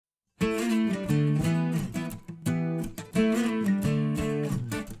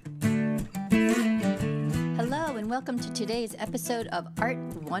welcome to today's episode of Art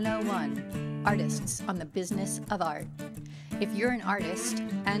 101, Artists on the Business of Art. If you're an artist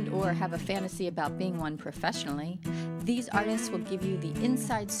and or have a fantasy about being one professionally, these artists will give you the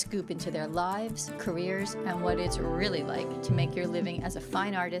inside scoop into their lives, careers, and what it's really like to make your living as a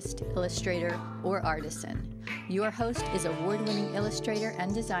fine artist, illustrator, or artisan. Your host is award-winning illustrator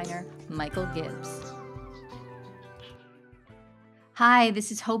and designer, Michael Gibbs. Hi,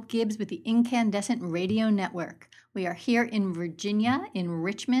 this is Hope Gibbs with the Incandescent Radio Network. We are here in Virginia, in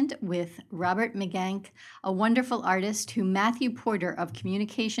Richmond, with Robert Meganck, a wonderful artist who Matthew Porter of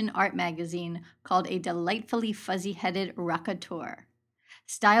Communication Art Magazine called a delightfully fuzzy-headed raconteur.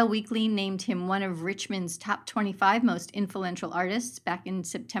 Style Weekly named him one of Richmond's top 25 most influential artists back in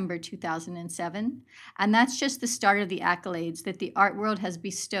September 2007. And that's just the start of the accolades that the art world has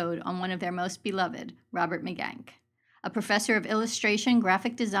bestowed on one of their most beloved, Robert Meganck. A professor of illustration,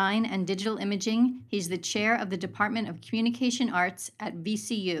 graphic design, and digital imaging, he's the chair of the Department of Communication Arts at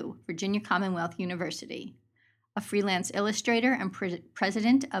VCU, Virginia Commonwealth University. A freelance illustrator and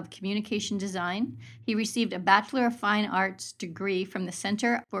president of communication design, he received a Bachelor of Fine Arts degree from the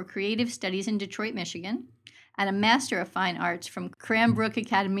Center for Creative Studies in Detroit, Michigan, and a Master of Fine Arts from Cranbrook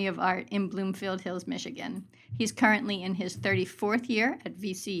Academy of Art in Bloomfield Hills, Michigan. He's currently in his 34th year at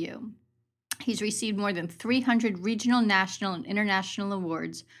VCU. He's received more than 300 regional, national, and international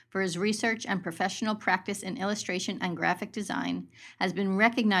awards for his research and professional practice in illustration and graphic design, has been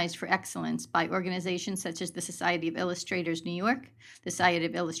recognized for excellence by organizations such as the Society of Illustrators New York, the Society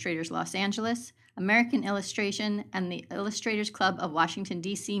of Illustrators Los Angeles, American Illustration, and the Illustrators Club of Washington,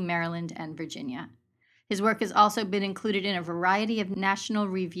 D.C., Maryland, and Virginia. His work has also been included in a variety of national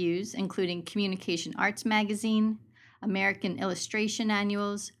reviews, including Communication Arts Magazine, American Illustration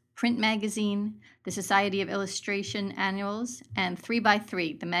Annuals, Print Magazine, the Society of Illustration Annuals, and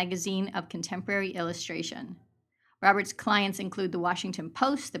 3x3, the Magazine of Contemporary Illustration. Robert's clients include the Washington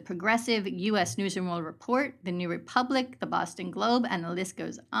Post, the Progressive, U.S. News & World Report, the New Republic, the Boston Globe, and the list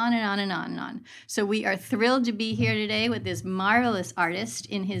goes on and on and on and on. So we are thrilled to be here today with this marvelous artist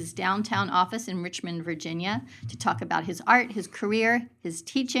in his downtown office in Richmond, Virginia, to talk about his art, his career, his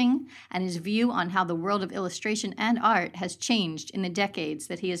teaching, and his view on how the world of illustration and art has changed in the decades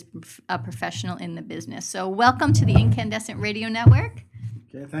that he is a professional in the business. So welcome to the Incandescent Radio Network.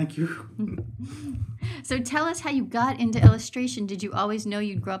 Okay, thank you. So tell us how you got into illustration. Did you always know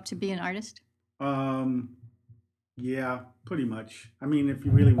you'd grow up to be an artist? Yeah, pretty much. I mean, if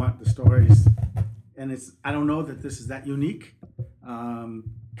you really want the stories, and I don't know that this is that unique.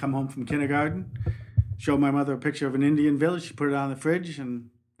 Come home from kindergarten, showed my mother a picture of an Indian village. She put it on the fridge, and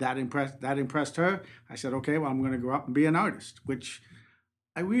that impressed her. I said, okay, well, I'm going to grow up and be an artist, which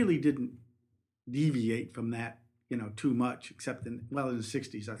I really didn't deviate from that, too much, except in the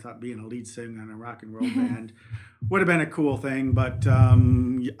 60s, I thought being a lead singer in a rock and roll band would have been a cool thing, but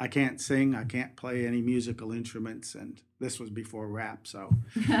I can't sing, I can't play any musical instruments, and this was before rap, so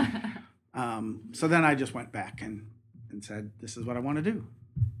so then I just went back and said, this is what I want to do.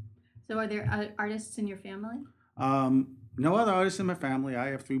 So are there artists in your family? No other artists in my family. I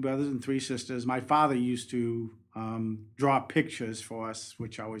have 3 brothers and 3 sisters. My father used to draw pictures for us,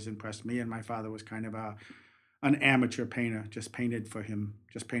 which always impressed me, and my father was kind of an amateur painter, just painted for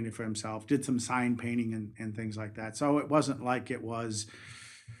himself, did some sign painting and things like that. So it wasn't like it was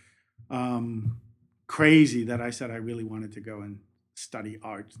crazy that I said I really wanted to go and study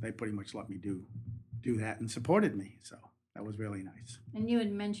art. They pretty much let me do that and supported me. So that was really nice. And you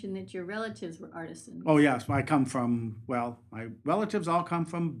had mentioned that your relatives were artisans. Oh, yes. I come from, my relatives all come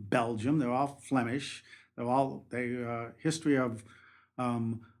from Belgium. They're all Flemish. They're history of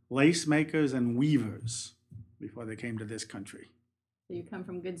lace makers and weavers before they came to this country. So you come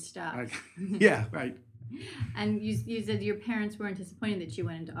from good stuff. Yeah, right. And you said your parents weren't disappointed that you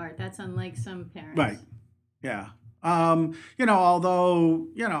went into art. That's unlike some parents. Right, yeah. Although,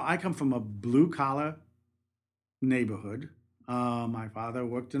 I come from a blue-collar neighborhood. My father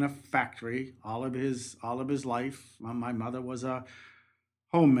worked in a factory all of his life. My mother was a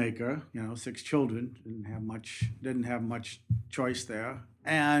homemaker, 6 children, didn't have much choice there.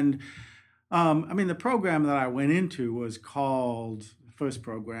 And the program that I went into was called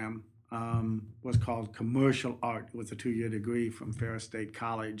commercial art. It was a 2-year degree from Ferris State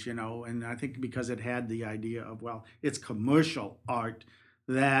College, and I think because it had the idea of, it's commercial art,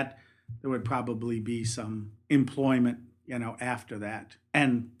 that there would probably be some employment, after that.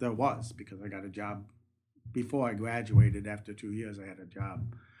 And there was, because I got a job before I graduated. After 2 years, I had a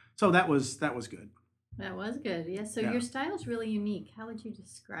job. So that was good. That was good, yes. So your style is really unique. How would you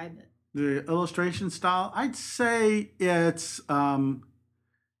describe it? The illustration style, I'd say it's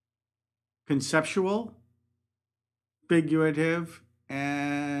conceptual, figurative,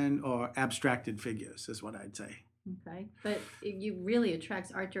 and or abstracted figures is what I'd say. Okay, but you really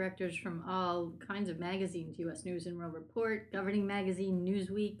attracts art directors from all kinds of magazines: U.S. News and World Report, Governing Magazine,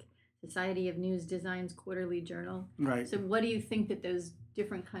 Newsweek, Society of News Design's Quarterly Journal. Right. So what do you think that those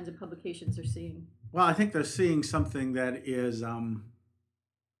different kinds of publications are seeing? Well, I think they're seeing something that is,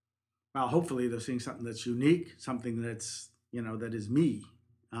 well, hopefully they're seeing something that's unique, something that's, that is me.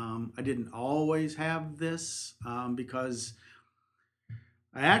 I didn't always have this because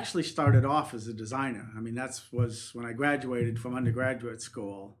I actually started off as a designer. I mean, was when I graduated from undergraduate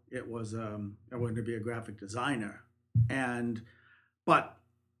school. It was I wanted to be a graphic designer, but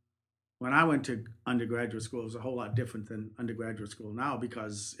when I went to undergraduate school, it was a whole lot different than undergraduate school now,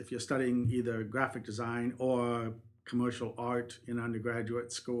 because if you're studying either graphic design or commercial art in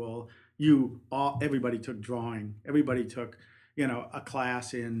undergraduate school, everybody took drawing. Everybody took, a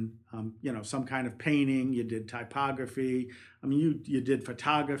class in, some kind of painting. You did typography. I mean, you did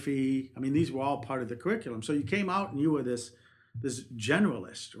photography. I mean, these were all part of the curriculum. So you came out and you were this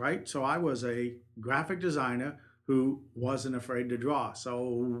generalist, right? So I was a graphic designer who wasn't afraid to draw.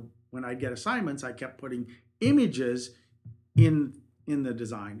 So when I'd get assignments, I kept putting images in the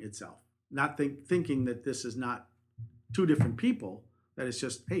design itself, not thinking that this is not two different people, that it's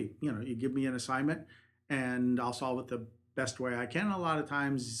just, hey, you give me an assignment and I'll solve it the best way I can. A lot of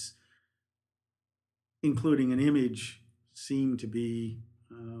times including an image seemed to be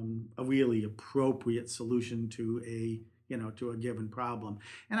a really appropriate solution to a given problem.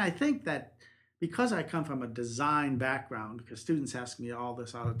 And I think that because I come from a design background, because students ask me all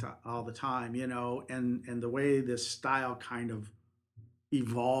this all the time, and the way this style kind of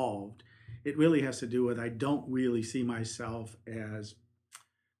evolved, it really has to do with, I don't really see myself as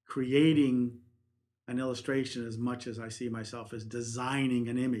creating an illustration as much as I see myself as designing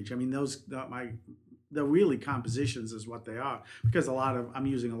an image. I mean, they're really compositions is what they are, because I'm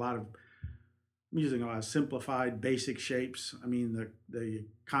using a lot of simplified basic shapes. I mean, the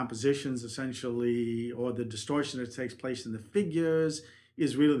compositions essentially, or the distortion that takes place in the figures,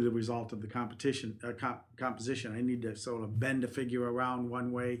 is really the result of the composition. I need to sort of bend a figure around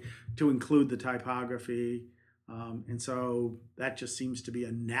one way to include the typography. And so that just seems to be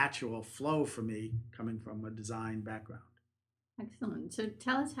a natural flow for me, coming from a design background. Excellent. So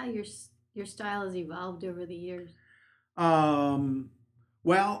tell us how your style has evolved over the years.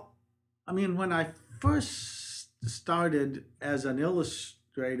 Well, I mean, when I first started as an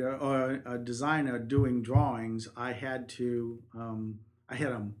illustrator or a designer doing drawings, I had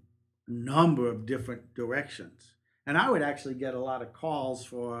a number of different directions. And I would actually get a lot of calls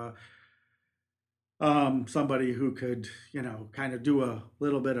for somebody who could, kind of do a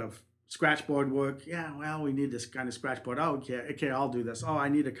little bit of scratchboard work. Yeah, well, we need this kind of scratchboard. Oh, okay, I'll do this. Oh, I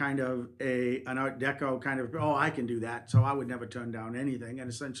need a kind of an Art Deco kind of. Oh, I can do that. So I would never turn down anything.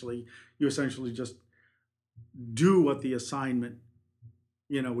 And you essentially just do what the assignment,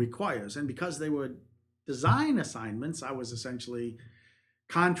 requires. And because they were design assignments, I was essentially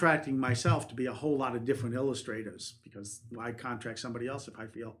contracting myself to be a whole lot of different illustrators, because why contract somebody else if I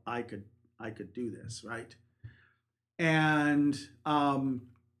feel I could do this, right? And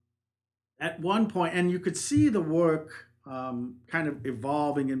at one point, and you could see the work kind of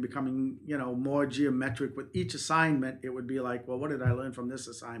evolving and becoming, more geometric with each assignment. It would be like, well, what did I learn from this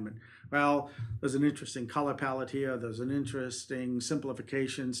assignment? Well, there's an interesting color palette here. There's an interesting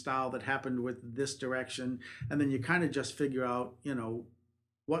simplification style that happened with this direction. And then you kind of just figure out,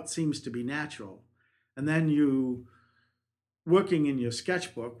 what seems to be natural. And then working in your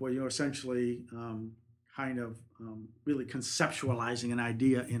sketchbook, where you're essentially really conceptualizing an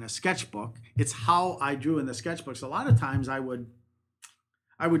idea in a sketchbook. It's how I drew in the sketchbooks. A lot of times I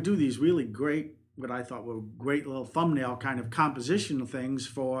would do these really great, what I thought were great little thumbnail kind of compositional things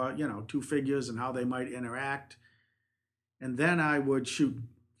for, two figures and how they might interact. And then I would shoot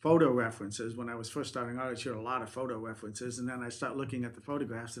photo references. When I was first starting out, I shot a lot of photo references. And then I start looking at the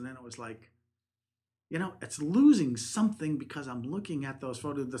photographs, and then it was like, it's losing something, because I'm looking at those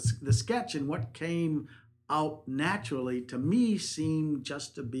photos. The sketch and what came out naturally to me seemed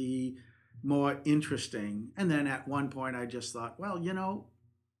just to be more interesting. And then at one point I just thought, well,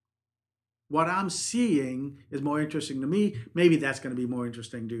 what I'm seeing is more interesting to me. Maybe that's going to be more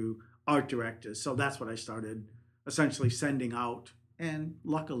interesting to art directors. So that's what I started essentially sending out. And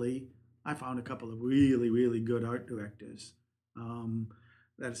luckily, I found a couple of really, really good art directors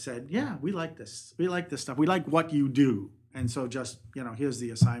that said, yeah, we like this. We like this stuff. We like what you do. And so just, here's the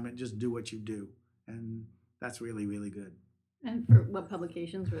assignment. Just do what you do. And that's really, really good. And for what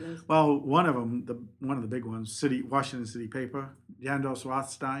publications were those? Well, one of the big ones, Washington City Paper, Yandos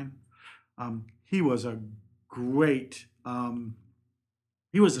Rothstein. He was a great.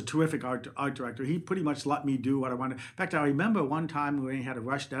 He was a terrific art director. He pretty much let me do what I wanted. In fact, I remember one time when we had a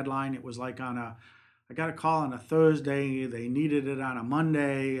rush deadline. It was like I got a call on a Thursday. They needed it on a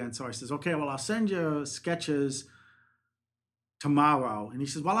Monday. And so I says, okay, well, I'll send you sketches tomorrow. And he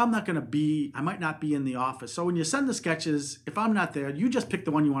says, well, I might not be in the office. So when you send the sketches, if I'm not there, you just pick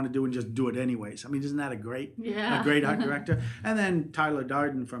the one you want to do and just do it anyways. I mean, isn't that a great art director? And then Tyler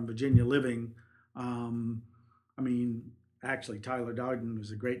Darden from Virginia Living. Actually, Tyler Darden was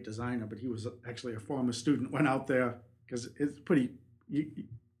a great designer, but he was actually a former student, went out there because it's pretty, you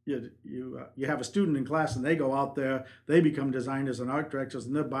have a student in class and they go out there, they become designers and art directors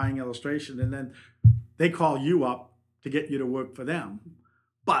and they're buying illustration and then they call you up to get you to work for them.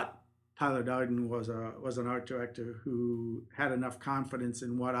 But Tyler Darden was an art director who had enough confidence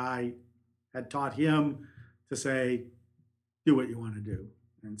in what I had taught him to say, do what you want to do.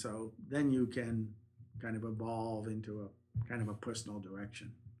 And so then you can kind of evolve into a kind of a personal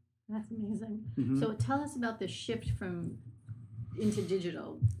direction. That's amazing. Mm-hmm. So tell us about the shift into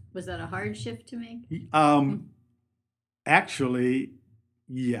digital. Was that a hard shift to make? Actually,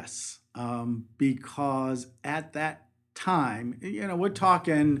 yes. Because at that time, we're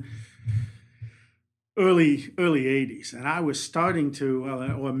talking early 80s, and I was starting to,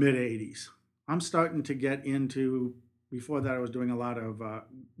 or mid 80s. I'm starting to get into, before that I was doing a lot of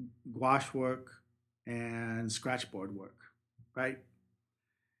gouache work and scratchboard work, right?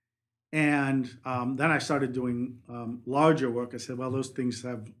 And then I started doing larger work. I said, well, those things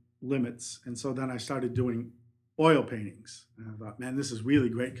have limits. And so then I started doing oil paintings. And I thought, man, this is really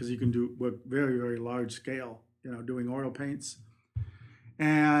great because you can do work very, very large scale, doing oil paints.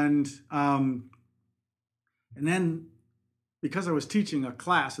 And then because I was teaching a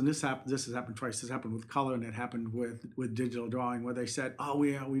class, and this has happened twice. This happened with color, and it happened with digital drawing, where they said, "Oh,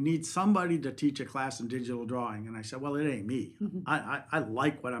 we need somebody to teach a class in digital drawing." And I said, "Well, it ain't me. Mm-hmm. I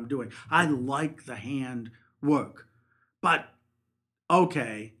like what I'm doing. I like the hand work, but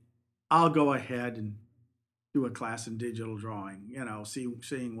okay, I'll go ahead and do a class in digital drawing.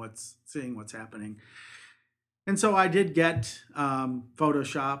 Seeing what's happening." And so I did get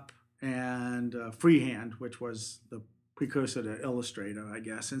Photoshop and freehand, which was the precursor to Illustrator, I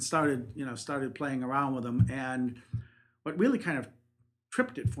guess, and started playing around with them. And what really kind of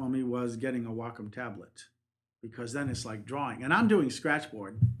tripped it for me was getting a Wacom tablet, because then it's like drawing. And I'm doing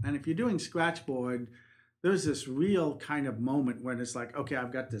scratchboard. And if you're doing scratchboard, there's this real kind of moment when it's like, okay,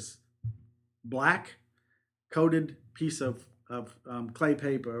 I've got this black coated piece of clay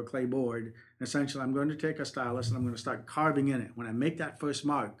paper or clay board. And essentially, I'm going to take a stylus and I'm going to start carving in it. When I make that first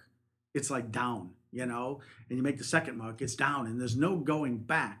mark, it's like down. And you make the second mark, it's down, and there's no going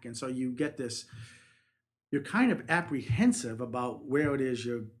back. And so you get this, you're kind of apprehensive about where it is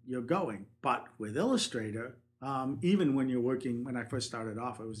you're going. But with Illustrator, even when I first started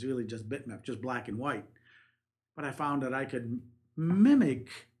off, it was really just bitmap, just black and white. But I found that I could mimic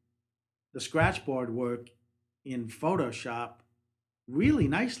the scratchboard work in Photoshop really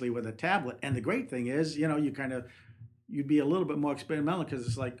nicely with a tablet. And the great thing is, you'd be a little bit more experimental, because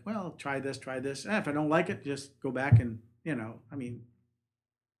it's like, well, try this. If I don't like it, just go back and,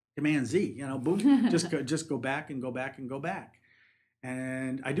 Command Z, boom, just go back and go back and go back.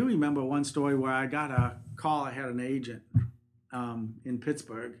 And I do remember one story where I got a call. I had an agent in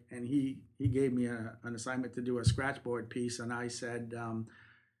Pittsburgh, and he gave me an assignment to do a scratchboard piece. And I said,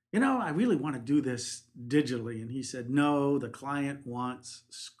 I really want to do this digitally. And he said, no, the client wants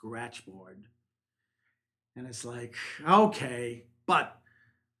scratchboard. And it's like, okay, but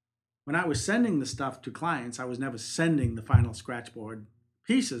when I was sending the stuff to clients, I was never sending the final scratchboard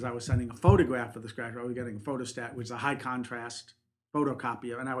pieces. I was sending a photograph of the scratchboard. I was getting a photostat, which is a high contrast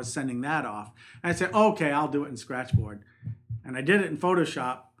photocopier, and I was sending that off. And I said, okay, I'll do it in scratchboard. And I did it in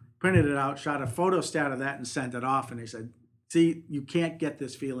Photoshop, printed it out, shot a photostat of that, and sent it off. And they said, see, you can't get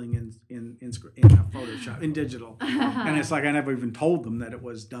this feeling in Photoshop, in digital. And it's like I never even told them that it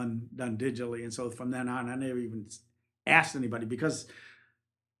was done digitally. And so from then on, I never even asked anybody, because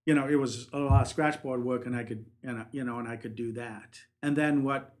it was a lot of scratchboard work, and I could do that. And then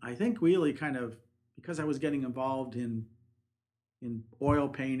what I think really kind of, because I was getting involved in oil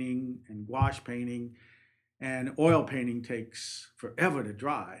painting and gouache painting, and oil painting takes forever to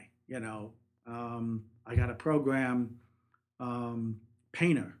dry. I got a program,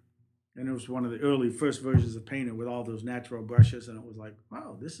 Painter, and it was one of the first versions of Painter with all those natural brushes, and it was like,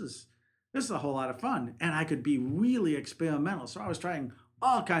 wow, this is a whole lot of fun, and I could be really experimental. So I was trying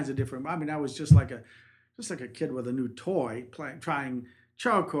all kinds of different. I was just like a kid with a new toy, trying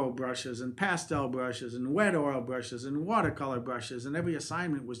charcoal brushes and pastel brushes and wet oil brushes and watercolor brushes, and every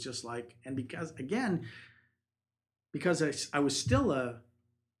assignment was just like. And because again, because I was still a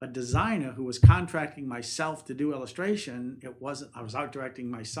designer who was contracting myself to do illustration. It wasn't, I was out directing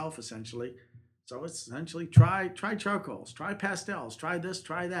myself essentially. So it's essentially try charcoals, try pastels, try this,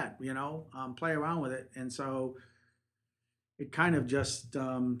 try that, play around with it. And so it kind of just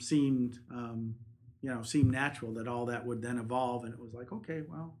seemed natural that all that would then evolve. And it was like, okay,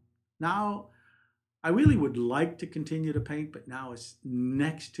 well, now I really would like to continue to paint, but now it's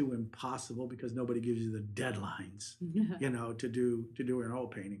next to impossible because nobody gives you the deadlines, to do an oil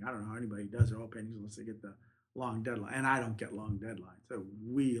painting. I don't know how anybody does oil paintings unless they get the long deadline, and I don't get long deadlines. They're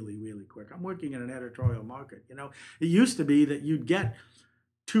really, really quick. I'm working in an editorial market. It used to be that you'd get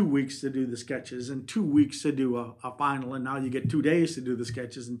 2 weeks to do the sketches and 2 weeks to do a final, and now you get 2 days to do the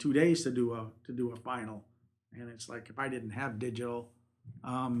sketches and 2 days to do a final. And it's like, if I didn't have digital,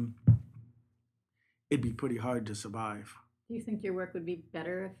 it'd be pretty hard to survive. Do you think your work would be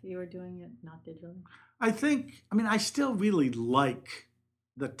better if you were doing it not digitally? I still really like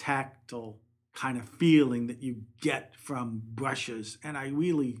the tactile kind of feeling that you get from brushes. And I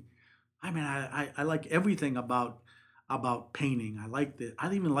like everything about painting.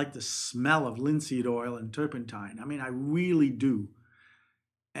 I even like the smell of linseed oil and turpentine. I really do.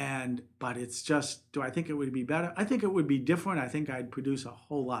 But it's just, do I think it would be better? I think it would be different. I think I'd produce a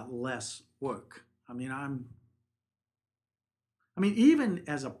whole lot less work. Even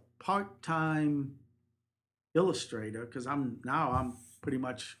as a part-time illustrator, because I'm pretty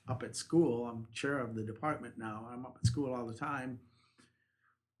much up at school. I'm chair of the department now. I'm up at school all the time.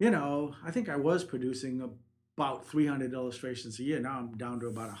 I think I was producing about 300 illustrations a year. Now I'm down to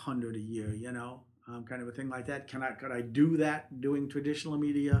about 100 a year, kind of a thing like that. Could I do that doing traditional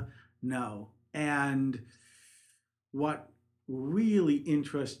media? No. And what really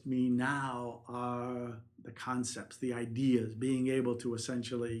interests me now are the concepts, the ideas, being able to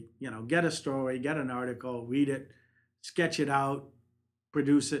essentially, get a story, get an article, read it, sketch it out,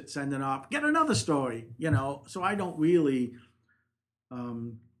 produce it, send it off, get another story, So I don't really,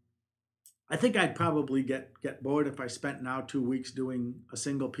 I think I'd probably get bored if I spent now 2 weeks doing a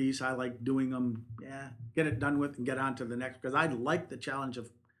single piece. I like doing them, get it done with and get on to the next, because I like the challenge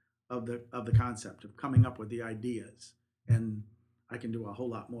of the concept, of coming up with the ideas. And I can do a whole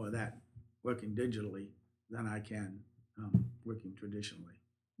lot more of that working digitally than I can working traditionally.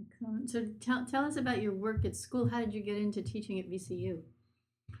 Excellent. So tell us about your work at school. How did you get into teaching at VCU?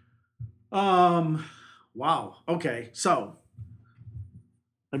 Wow. Okay. So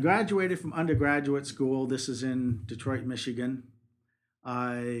I graduated from undergraduate school. This is in Detroit, Michigan.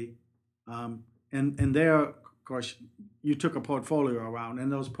 And there, of course, you took a portfolio around,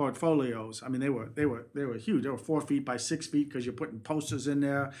 and those portfolios, they were huge. They were 4 feet by 6 feet because you're putting posters in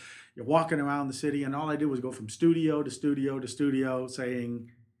there. You're walking around the city, and all I did was go from studio to studio to studio,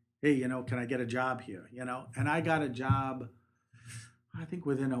 saying, "Hey, can I get a job here?" And I got a job, I think,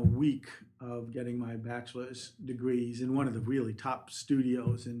 within a week of getting my bachelor's degrees in one of the really top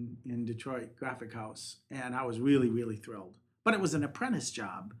studios in Detroit, Graphic House, and I was really, really thrilled. But it was an apprentice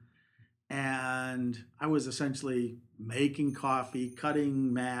job. And I was essentially making coffee,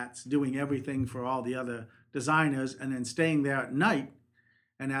 cutting mats, doing everything for all the other designers, and then staying there at night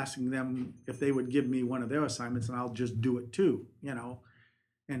and asking them if they would give me one of their assignments, and I'll just do it too,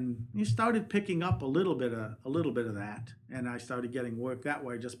 And you started picking up a little bit of that, and I started getting work that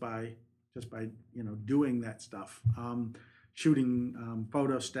way just by doing that stuff, shooting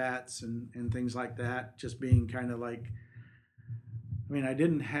photo stats and things like that, just being kind of like.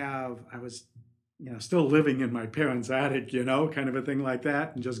 I was, still living in my parents' attic, kind of a thing like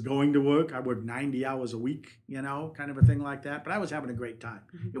that, and just going to work. I worked 90 hours a week, kind of a thing like that. But I was having a great time.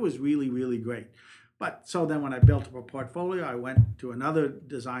 It was really, really great. But so then when I built up a portfolio, I went to another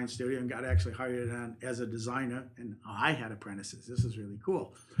design studio and got actually hired on as a designer. And I had apprentices. This is really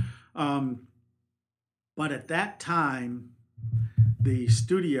cool. But at that time, the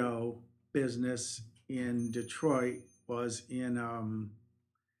studio business in Detroit was in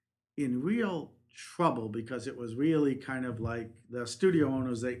real trouble, because it was really kind of like the studio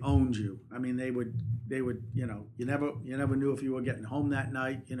owners, they owned you. They would you never knew if you were getting home that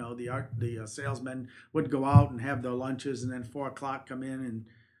night. The salesmen would go out and have their lunches, and then 4 o'clock come in, and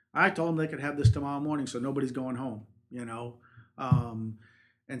I told them they could have this tomorrow morning, so nobody's going home.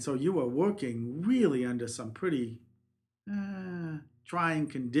 And so you were working really under some pretty trying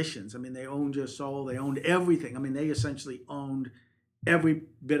conditions. They owned your soul. They owned everything. They essentially owned every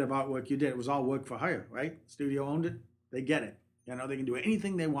bit of artwork you did. It was all work for hire, right? Studio owned it. They get it. They can do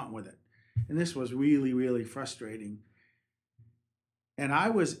anything they want with it. And this was really, really frustrating. And I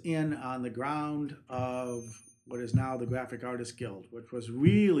was in on the ground of what is now the Graphic Artists Guild, which was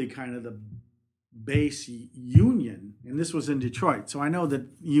really kind of the base union, and this was in Detroit. So I know that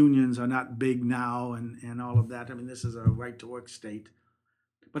unions are not big now and all of that. I mean, this is a right to work state.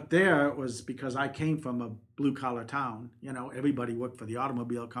 But there it was because I came from a blue collar town. Everybody worked for the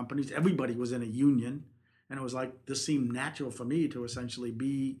automobile companies. Everybody was in a union. And it was like, this seemed natural for me to essentially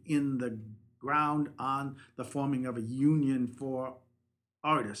be in the ground on the forming of a union for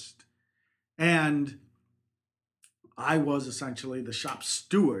artists. And I was essentially the shop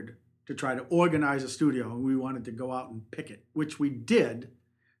steward to try to organize a studio. And we wanted to go out and pick it, which we did,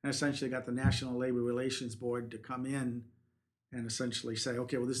 and essentially got the National Labor Relations Board to come in and essentially say,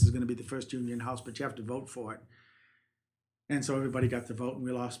 okay, well, this is going to be the first union house, but you have to vote for it. And so everybody got to vote, and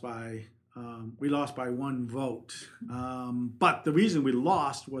we lost by one vote. But the reason we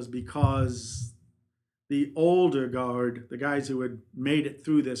lost was because the older guard, the guys who had made it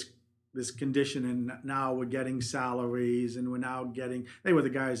through this condition and now were getting salaries and they were the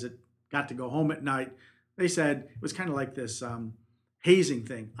guys that got to go home at night. They said it was kind of like this hazing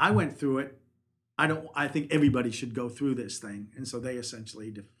thing. I went through it. I think everybody should go through this thing. And so they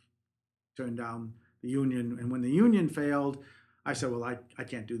essentially turned down the union. And when the union failed, I said, well, I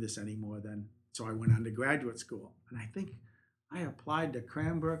can't do this anymore then. So I went on to graduate school. And I think I applied to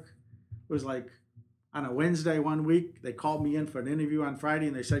Cranbrook. It was like on a Wednesday one week. They called me in for an interview on Friday,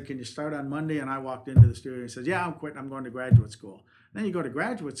 and they said, can you start on Monday? And I walked into the studio and said, yeah, I'm quitting. I'm going to graduate school. Then you go to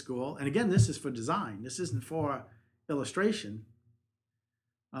graduate school. And again, this is for design. This isn't for illustration.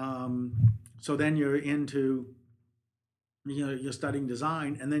 So then you're you're studying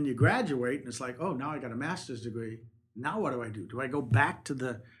design, and then you graduate, and it's like, oh, now I got a master's degree. Now what do? Do I go back to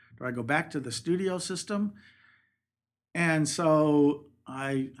the studio system? And so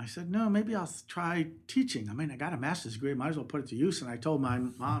I said, no, maybe I'll try teaching. I mean, I got a master's degree, might as well put it to use. And I told my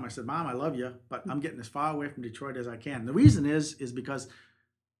mom, I said, Mom, I love you, but I'm getting as far away from Detroit as I can. The reason is because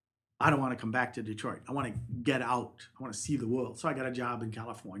I don't want to come back to Detroit. I want to get out. I want to see the world. So I got a job in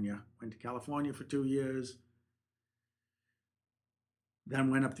California. Went to California for 2 years. Then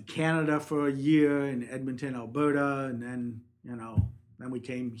went up to Canada for a year in Edmonton, Alberta. And then, then we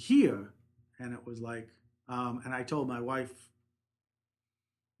came here. And it was like, and I told my wife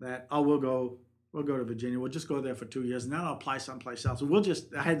that, oh, we'll go to Virginia. We'll just go there for 2 years, and then I'll apply someplace else.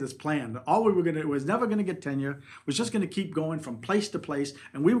 I had this plan. All we were going to do was never going to get tenure. Was just going to keep going from place to place,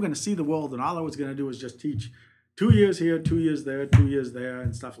 and we were going to see the world, and all I was going to do was just teach 2 years here, 2 years there, 2 years there,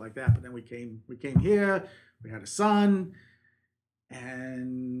 and stuff like that. But then we came here. We had a son,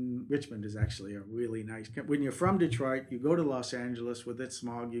 and Richmond is actually a really nice. When you're from Detroit, you go to Los Angeles with its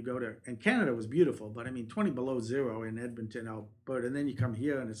smog. And Canada was beautiful, but I mean 20 below zero in Edmonton, Alberta, and then you come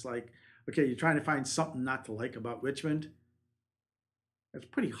here, and it's like, okay, you're trying to find something not to like about Richmond. It's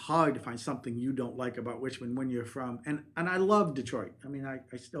pretty hard to find something you don't like about Richmond when you're from, and I love Detroit. I mean, I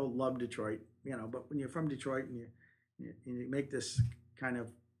still love Detroit, but when you're from Detroit and you make this kind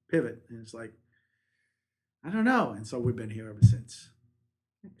of pivot, and it's like, I don't know. And so we've been here ever since.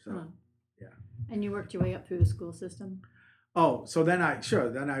 Excellent. So, yeah. And you worked your way up through the school system? Oh, so then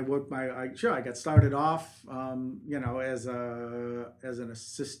I worked I got started off, as an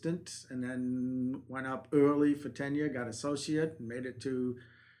assistant, and then went up early for tenure, got associate, and made it to.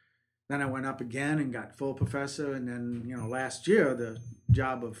 Then I went up again and got full professor, and then last year the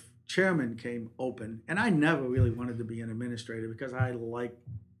job of chairman came open, and I never really wanted to be an administrator because I like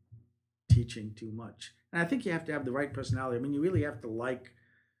teaching too much, and I think you have to have the right personality. I mean, you really have to like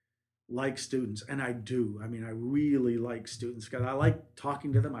students, and I do. I mean, I really like students because I like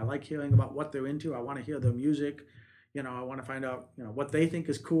talking to them. I like hearing about what they're into. I want to hear their music. I want to find out, what they think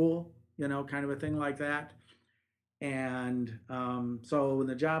is cool, kind of a thing like that. And so when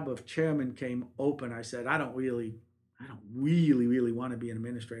the job of chairman came open, I said, I don't really want to be an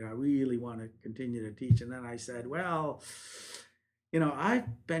administrator. I really want to continue to teach. And then I said, well,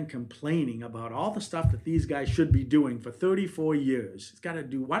 I've been complaining about all the stuff that these guys should be doing for 34 years. It's got to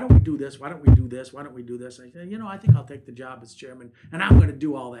do, why don't we do this? Why don't we do this? Why don't we do this? I said, I think I'll take the job as chairman, and I'm going to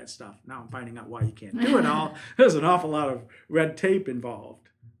do all that stuff. Now I'm finding out why you can't do it all. There's an awful lot of red tape involved,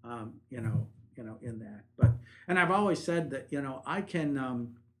 in that. And I've always said that,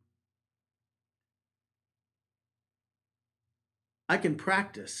 I can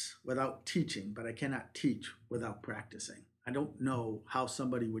practice without teaching, but I cannot teach without practicing. I don't know how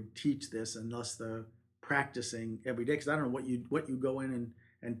somebody would teach this unless they're practicing every day, because I don't know what you go in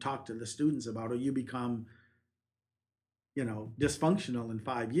and talk to the students about, or you become, dysfunctional in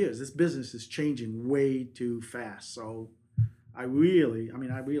 5 years. This business is changing way too fast. So I really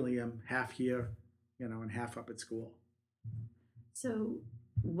am half here, and half up at school. So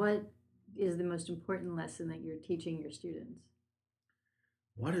what is the most important lesson that you're teaching your students?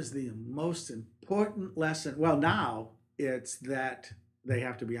 what is the most important lesson? Well, now it's that they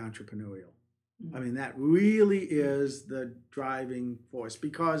have to be entrepreneurial. I mean, that really is the driving force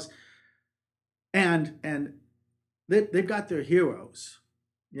because, and they've got their heroes,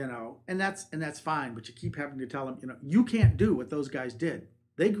 and that's fine. But you keep having to tell them, you can't do what those guys did.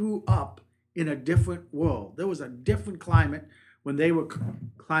 They grew up in a different world. There was a different climate when they were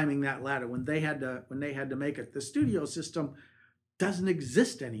climbing that ladder. When they had to make it. The studio system doesn't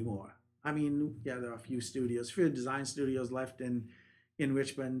exist anymore. I mean, yeah, there are a few design studios left in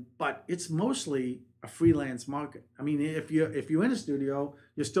Richmond, but it's mostly a freelance market. I mean, if you're in a studio,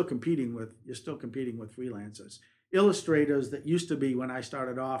 you're still competing with freelancers. Illustrators that used to be, when I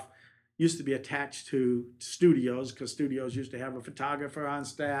started off, used to be attached to studios because studios used to have a photographer on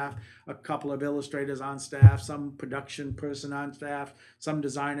staff, a couple of illustrators on staff, some production person on staff, some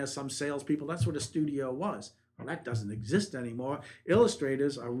designers, some salespeople. That's what a studio was. Well, that doesn't exist anymore.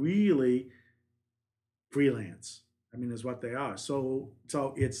 Illustrators are really freelance. I mean, is what they are. So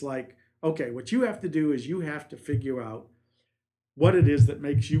it's like, okay, what you have to do is you have to figure out what it is that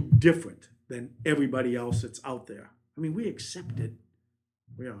makes you different than everybody else that's out there. I mean, we accepted,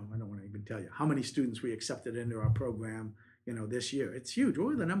 I don't want to even tell you how many students we accepted into our program, this year. It's huge.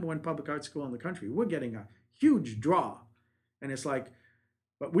 We're the number one public art school in the country. We're getting a huge draw. And it's like,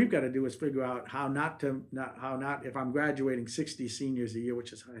 what we've got to do is figure out how not, if I'm graduating 60 seniors a year,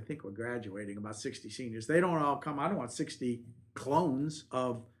 which is, I think we're graduating about 60 seniors. They don't all come. I don't want 60 clones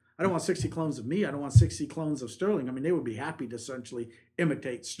of me. I don't want 60 clones of Sterling. I mean, they would be happy to essentially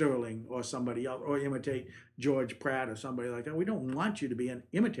imitate Sterling or somebody else, or imitate George Pratt or somebody like that. We don't want you to be an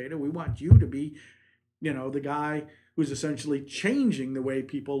imitator. We want you to be, the guy who's essentially changing the way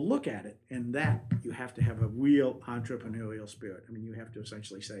people look at it. And that you have to have a real entrepreneurial spirit. I mean, you have to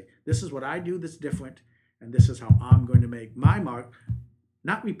essentially say, this is what I do that's different, and this is how I'm going to make my mark,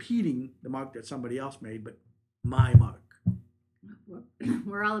 not repeating the mark that somebody else made, but my mark.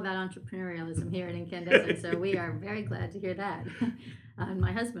 We're all about entrepreneurialism here at Incandescent, so we are very glad to hear that. And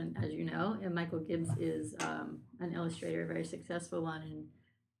my husband, as you know, Michael Gibbs, is an illustrator, a very successful one, and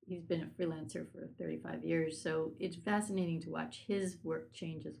he's been a freelancer for 35 years. So it's fascinating to watch his work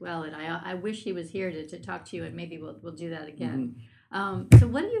change as well. And I wish he was here to talk to you, and maybe we'll do that again. Mm-hmm. So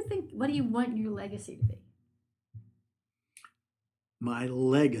what do you think? What do you want your legacy to be? My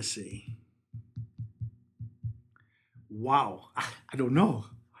legacy. Wow, I don't know.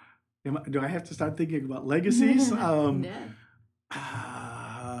 Do I have to start thinking about legacies?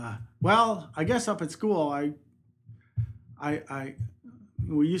 Well, I guess up at school,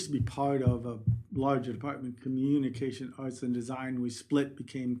 we used to be part of a larger department, communication arts and design. We split,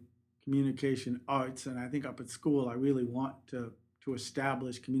 became communication arts, and I think up at school, I really want to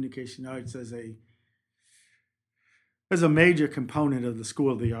establish communication arts as a major component of the School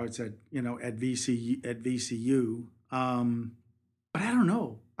of the Arts at VCU. But I don't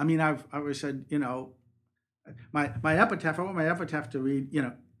know. I mean, I've always said, my epitaph. I want my epitaph to read,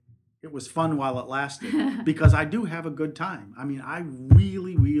 it was fun while it lasted, because I do have a good time. I mean, I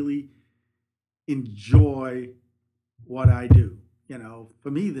really, really enjoy what I do.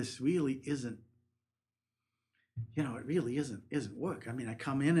 For me, this really isn't. It really isn't work. I mean, I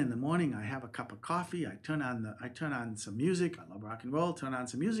come in the morning, I have a cup of coffee, I turn on some music. I love rock and roll. Turn on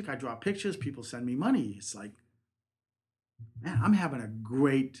some music. I draw pictures. People send me money. It's like, man, I'm having a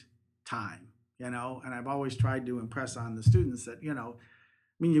great time. And I've always tried to impress on the students that, I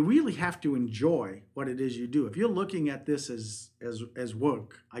mean, you really have to enjoy what it is you do. If you're looking at this as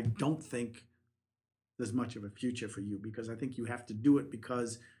work, I don't think there's much of a future for you, because I think you have to do it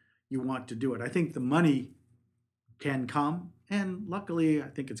because you want to do it. I think the money can come, and luckily I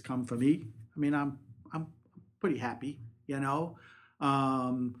think it's come for me. I mean, I'm pretty happy,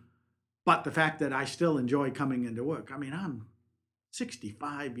 but the fact that I still enjoy coming into work. I mean, I'm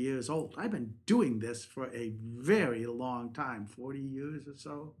 65 years old. I've been doing this for a very long time, 40 years or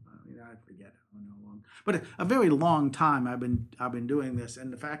so. I mean, I forget how long, but a very long time I've been doing this.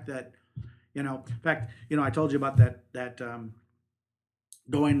 And the fact that, I told you about that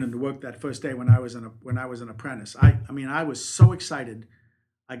going into work that first day when I was an apprentice. I mean, I was so excited.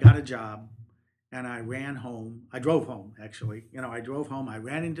 I got a job, and I ran home. I drove home, actually. I drove home. I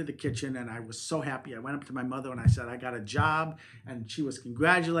ran into the kitchen, and I was so happy. I went up to my mother, and I said, I got a job. And she was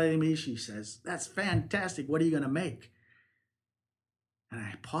congratulating me. She says, that's fantastic. What are you going to make? And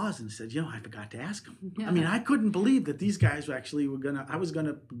I paused and said, I forgot to ask them. Yeah. I mean, I couldn't believe that these guys I was going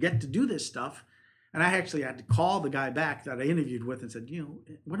to get to do this stuff. And I actually had to call the guy back that I interviewed with and said,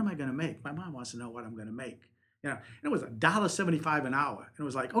 what am I going to make? My mom wants to know what I'm going to make. And it was $1.75 an hour. And it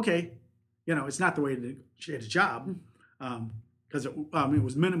was like, okay, it's not the way to get a job. because it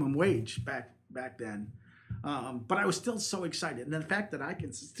was minimum wage back then. But I was still so excited. And the fact that I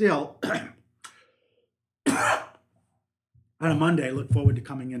can still, on a Monday, look forward to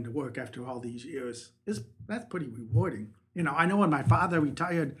coming into work after all these years, that's pretty rewarding. I know when my father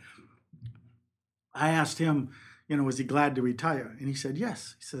retired, I asked him, was he glad to retire? And he said,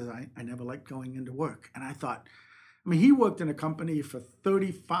 yes. He said, I never liked going into work. And I thought, he worked in a company for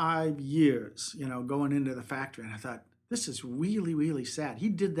 35 years, going into the factory. And I thought, this is really, really sad. He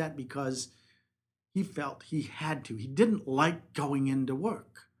did that because he felt he had to. He didn't like going into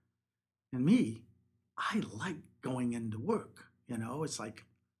work. And me, I like going into work. It's like,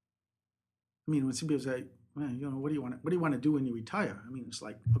 when some people say, well, what do you want to do when you retire? It's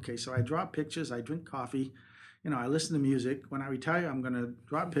like, okay, so I draw pictures, I drink coffee, I listen to music. When I retire, I'm going to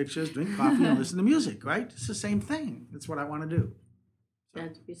draw pictures, drink coffee, and listen to music, right? It's the same thing. That's what I want to do.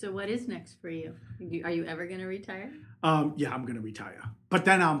 So what is next for you? Are you ever going to retire? Yeah, I'm going to retire. But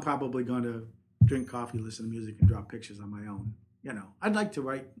then I'm probably going to drink coffee, listen to music, and draw pictures on my own. I'd like to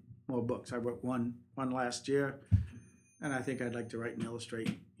write more books. I wrote one last year, and I think I'd like to write and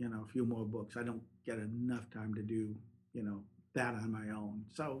illustrate, a few more books. I don't get enough time to do, that on my own.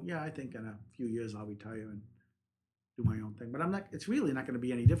 So yeah, I think in a few years I'll retire and do my own thing. But it's really not going to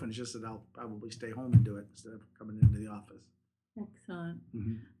be any different. It's just that I'll probably stay home and do it instead of coming into the office. Excellent.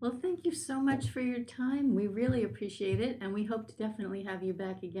 Mm-hmm. Well, thank you so much for your time. We really appreciate it, and we hope to definitely have you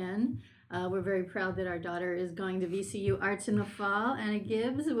back again. We're very proud that our daughter is going to VCU Arts in the fall. Anna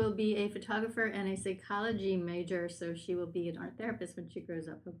Gibbs will be a photographer and a psychology major, so she will be an art therapist when she grows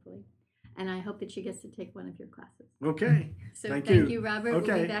up, hopefully. And I hope that she gets to take one of your classes. Okay. So thank you, Robert.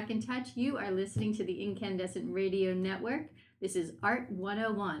 Okay. We'll be back in touch. You are listening to the Incandescent Radio Network. This is Art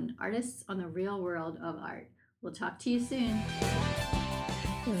 101, Artists on the Real World of Art. We'll talk to you soon.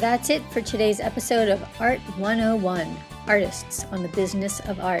 That's it for today's episode of Art 101, Artists on the Business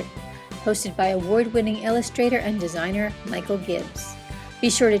of Art, hosted by award-winning illustrator and designer Michael Gibbs. Be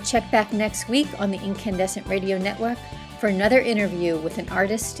sure to check back next week on the Incandescent Radio Network for another interview with an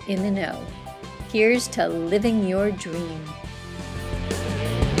artist in the know. Here's to living your dream.